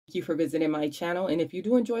you for visiting my channel. And if you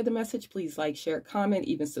do enjoy the message, please like, share, comment,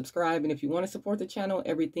 even subscribe. And if you want to support the channel,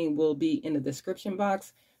 everything will be in the description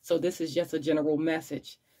box. So this is just a general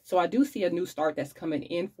message. So I do see a new start that's coming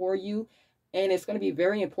in for you. And it's going to be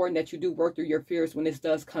very important that you do work through your fears when this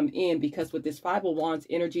does come in, because with this Five of Wands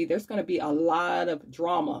energy, there's going to be a lot of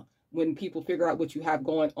drama when people figure out what you have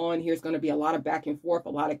going on. Here's going to be a lot of back and forth, a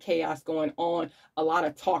lot of chaos going on, a lot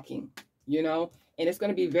of talking, you know. And it's going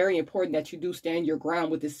to be very important that you do stand your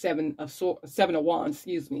ground with this Seven of Wands,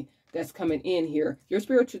 that's coming in here. Your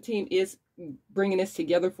spiritual team is bringing this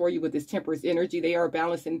together for you with this Temperance energy. They are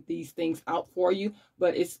balancing these things out for you,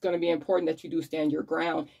 but it's going to be important that you do stand your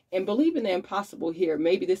ground and believe in the impossible here.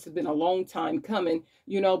 Maybe this has been a long time coming,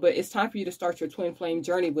 you know, but it's time for you to start your twin flame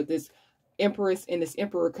journey with this Empress and this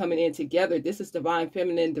Emperor coming in together. This is divine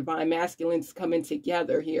feminine, divine masculines coming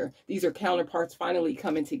together here. These are counterparts finally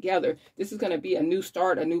coming together. This is going to be a new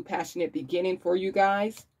start, a new passionate beginning for you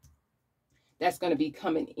guys. That's going to be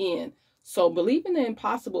coming in. So believe in the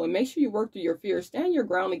impossible and make sure you work through your fears. Stand your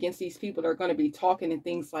ground against these people that are going to be talking and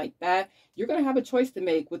things like that. You're going to have a choice to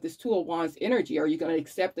make with this Two of Wands energy. Are you going to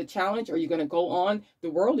accept the challenge? Or are you going to go on?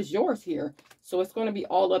 The world is yours here. So it's going to be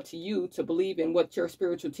all up to you to believe in what your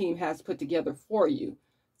spiritual team has put together for you.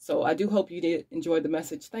 So I do hope you did enjoy the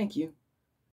message. Thank you.